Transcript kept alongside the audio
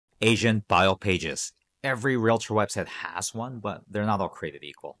Agent bio pages. Every realtor website has one, but they're not all created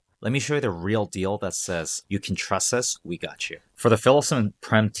equal. Let me show you the real deal that says you can trust us, we got you. For the Phillips and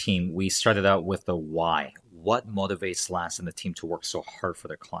Prem team, we started out with the why. What motivates Lance and the team to work so hard for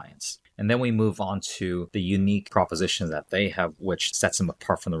their clients? And then we move on to the unique propositions that they have, which sets them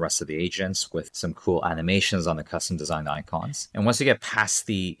apart from the rest of the agents with some cool animations on the custom designed icons. And once you get past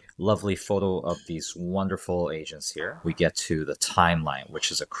the lovely photo of these wonderful agents here, we get to the timeline,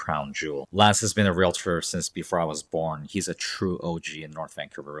 which is a crown jewel. Lance has been a realtor since before I was born. He's a true OG in North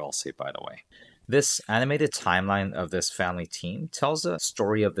Vancouver real estate, by the way. This animated timeline of this family team tells a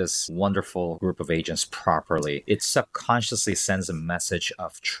story of this wonderful group of agents properly. It subconsciously sends a message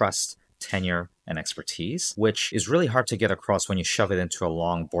of trust, tenure, and expertise, which is really hard to get across when you shove it into a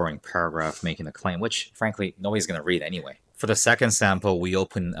long, boring paragraph making a claim, which frankly, nobody's going to read anyway. For the second sample, we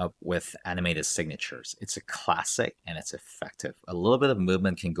open up with animated signatures. It's a classic and it's effective. A little bit of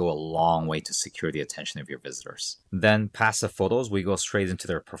movement can go a long way to secure the attention of your visitors. Then past the photos, we go straight into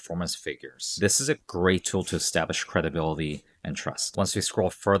their performance figures. This is a great tool to establish credibility and trust. Once we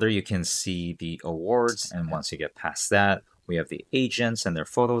scroll further, you can see the awards. And once you get past that, we have the agents and their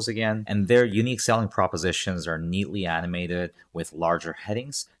photos again, and their unique selling propositions are neatly animated with larger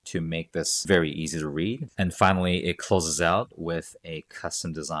headings to make this very easy to read. And finally, it closes out with a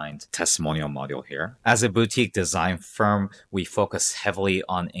custom designed testimonial module here. As a boutique design firm, we focus heavily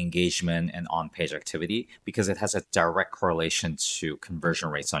on engagement and on-page activity because it has a direct correlation to conversion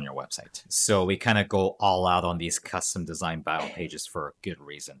rates on your website. So we kind of go all out on these custom designed bio pages for a good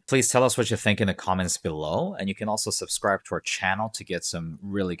reason. Please tell us what you think in the comments below, and you can also subscribe to our channel to get some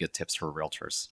really good tips for realtors.